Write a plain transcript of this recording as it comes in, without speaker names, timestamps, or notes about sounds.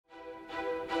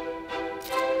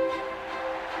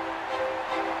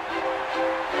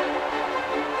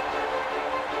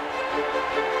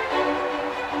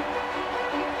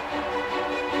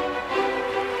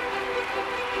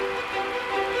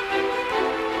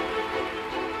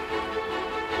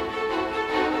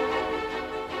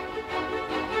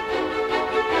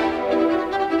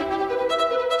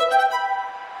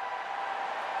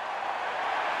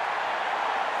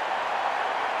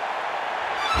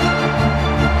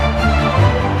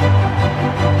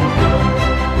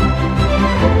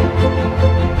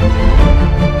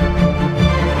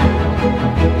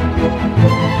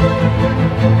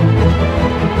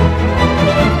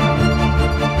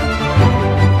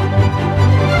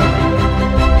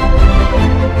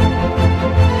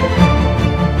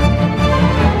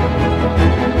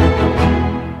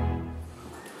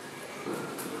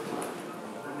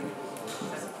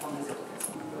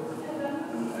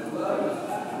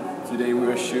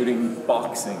shooting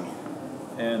boxing,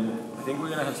 and I think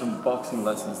we're gonna have some boxing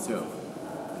lessons too.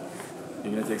 You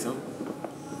gonna take some?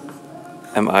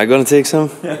 Am I gonna take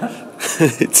some? Yeah.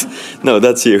 No,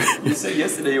 that's you. You said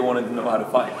yesterday you wanted to know how to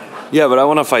fight. Yeah, but I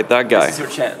want to fight that guy. This is your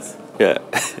chance. Yeah.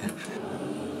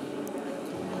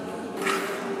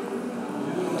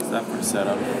 What's that for a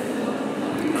setup?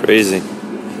 Crazy.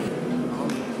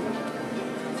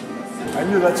 I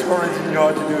knew that's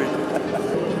hard to do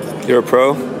it. You're a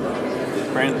pro?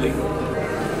 Apparently.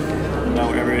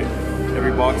 Now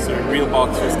every boxer, real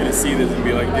boxer, is gonna see this and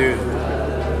be like, dude,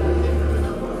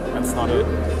 that's not it.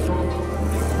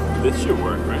 This should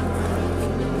work, right?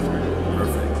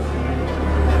 Perfect.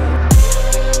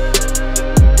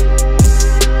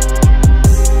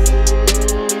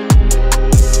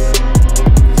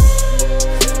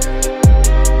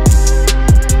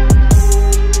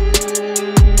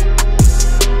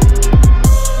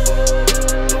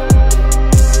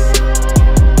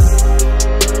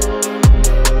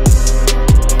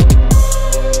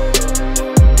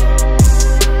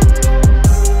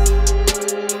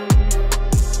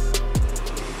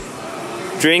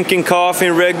 Drinking coffee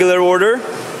in regular order?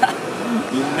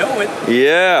 You know it.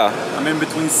 Yeah. I'm in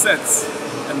between sets,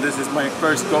 and this is my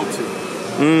first go-to.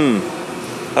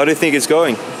 How do you think it's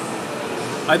going?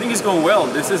 I think it's going well.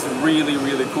 This is really,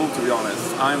 really cool, to be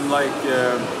honest. I'm like,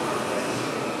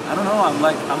 I don't know. I'm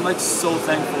like so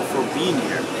thankful for being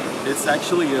here. It's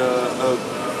actually a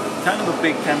kind of a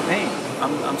big campaign.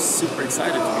 I'm super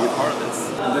excited to be a part of this.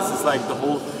 And this is like the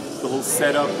whole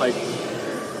setup, like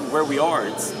where we are.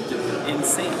 It's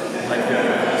insane. Like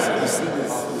you see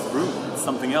this room. It's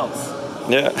something else.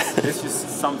 Yeah. It's just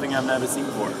something I've never seen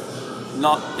before.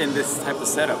 Not in this type of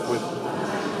setup with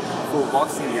full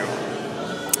boxing gear.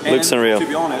 And looks unreal. To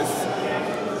be honest,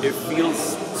 it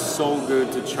feels so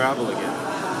good to travel again.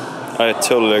 I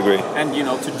totally agree. And you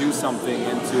know, to do something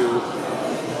and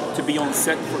to be on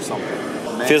set for something.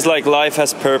 Man, Feels like life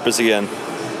has purpose again.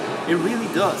 it really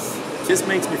does. It just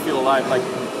makes me feel alive. Like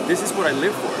this is what I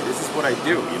live for. This is what I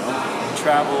do. You know,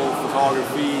 travel,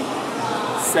 photography,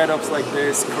 setups like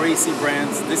this, crazy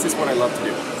brands. This is what I love to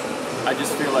do. I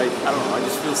just feel like, I don't know, I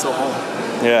just feel so home.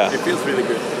 Yeah. It feels really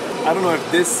good. I don't know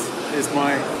if this is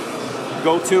my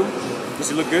go-to. Does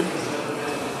it look good?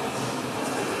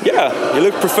 Yeah, you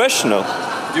look professional.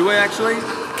 Do I actually?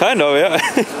 Kind of, yeah.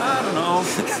 I don't know.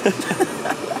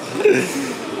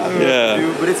 I don't know Yeah. what to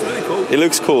do, but it's really cool. It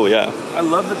looks cool, yeah. I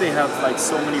love that they have like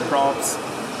so many props.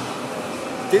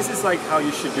 This is like how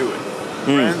you should do it.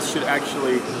 Brands should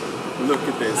actually look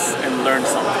at this and learn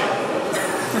something.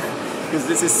 Because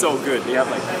this is so good. They have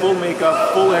like full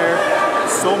makeup, full hair,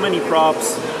 so many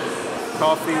props,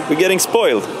 coffee, We're getting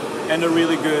spoiled. and a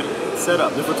really good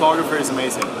setup. The photographer is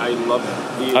amazing. I love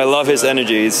him. I love his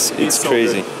energy. It's so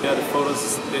crazy. good. Yeah, the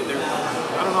photos, they're,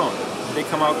 I don't know, they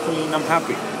come out clean. I'm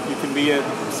happy. You can be at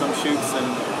some shoots and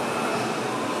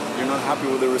you're not happy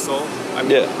with the result.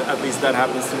 At least that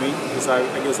happens to me because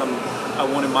I guess I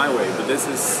want it my way. But this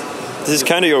is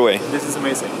kind of your way. This is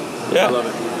amazing. Yeah. I love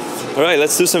it. All right,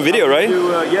 let's do some video, right?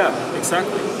 Yeah,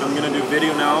 exactly. I'm gonna do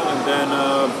video now, and then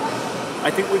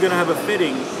I think we're gonna have a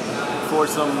fitting for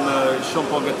some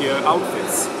Gaultier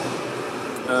outfits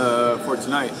for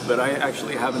tonight. But I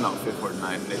actually have an outfit for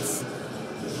tonight, and it's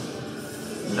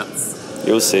nuts.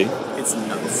 You'll see. It's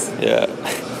nuts. Yeah.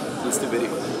 It's the video.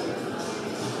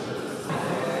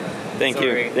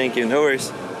 Thank you. No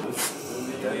worries.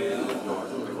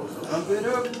 Pump it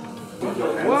up.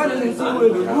 What is it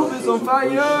when the roof is on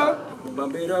fire?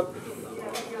 Bump it up.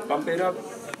 Bump it up.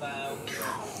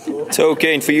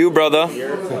 Tokane for you, brother.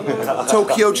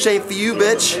 Tokyo chain for you,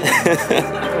 bitch.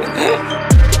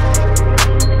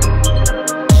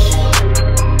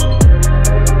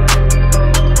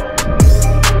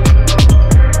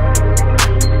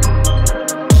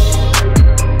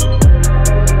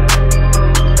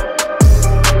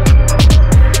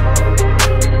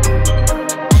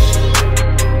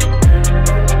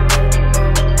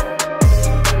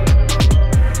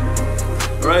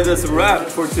 Alright, that's a wrap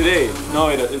for today. No,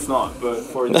 it's not, but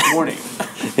for this morning.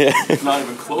 Yeah. It's not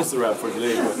even close to wrap for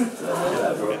today. But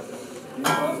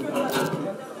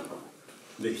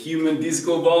the human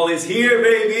disco ball is here,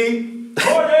 baby!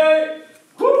 Party!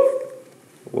 Woo!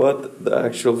 What the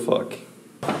actual fuck?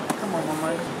 Come on,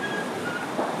 my man.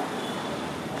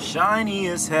 Shiny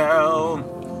as hell.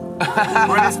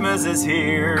 Christmas is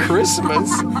here. Christmas?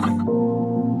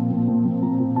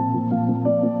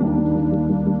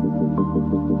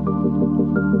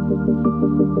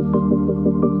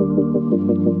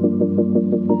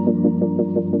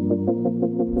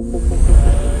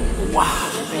 Wow.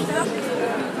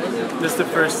 This is the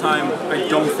first time I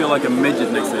don't feel like a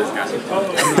midget next to this guy.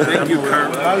 Thank you,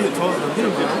 Kurt. How you told them? You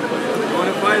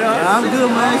Want to fight us? I'm good,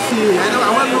 man. Shit.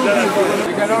 I want to people.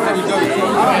 We got already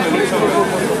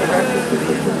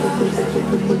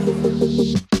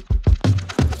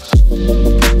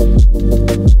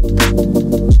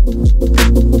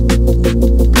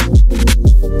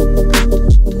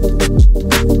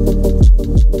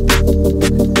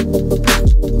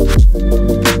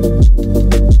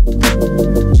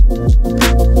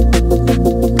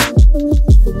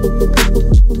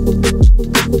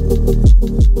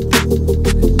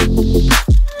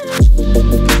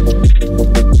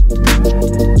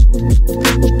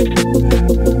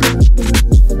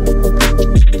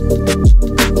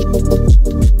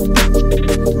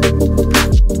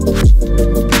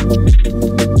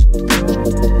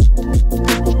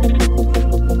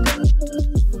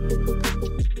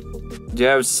Do you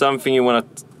have something you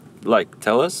want to like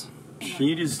tell us? Can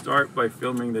you just start by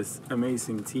filming this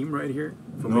amazing team right here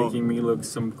for making me look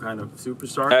some kind of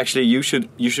superstar? Actually, you should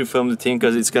film the team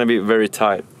because it's gonna be very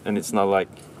tight and it's not like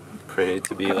pretty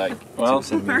to be like 2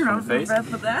 centimeters from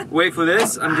the face. Wait for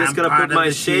this. I'm just gonna put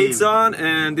my shades on,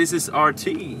 and this is our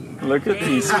team. Look at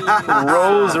these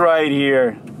rows right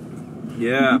here.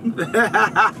 Yeah. And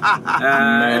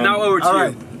now over to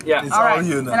you. Yeah. It's all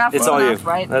you now. It's all you.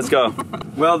 Right? Let's go.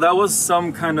 Well, that was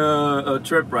some kind of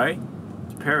trip, right?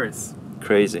 To Paris.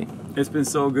 Crazy. It's been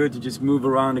so good to just move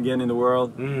around again in the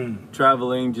world,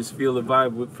 traveling, just feel the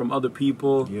vibe from other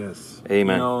people. Yes.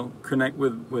 Amen. You know, connect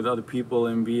with other people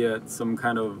and be at some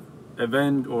kind of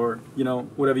event or, you know,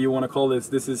 whatever you want to call this.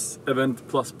 This is event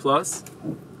plus plus.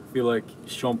 I feel like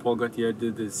Jean-Paul Gaultier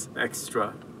did this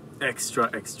extra. Yes,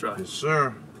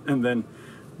 sir. And then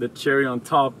the cherry on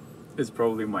top is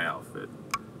probably my outfit.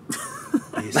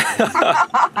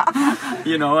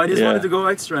 You know, I just wanted to go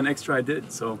extra, and extra I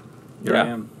did, so here I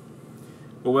am.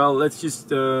 Well, let's just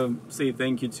say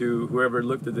thank you to whoever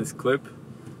looked at this clip.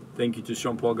 Thank you to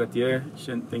Jean-Paul Gaultier.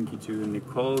 Thank you to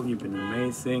Nicole, you've been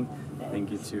amazing.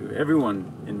 Thank you to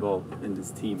everyone involved in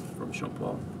this team from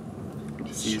Jean-Paul.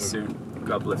 See you soon.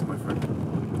 God bless, my friend.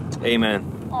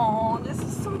 Amen. Oh, this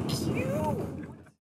is so cute.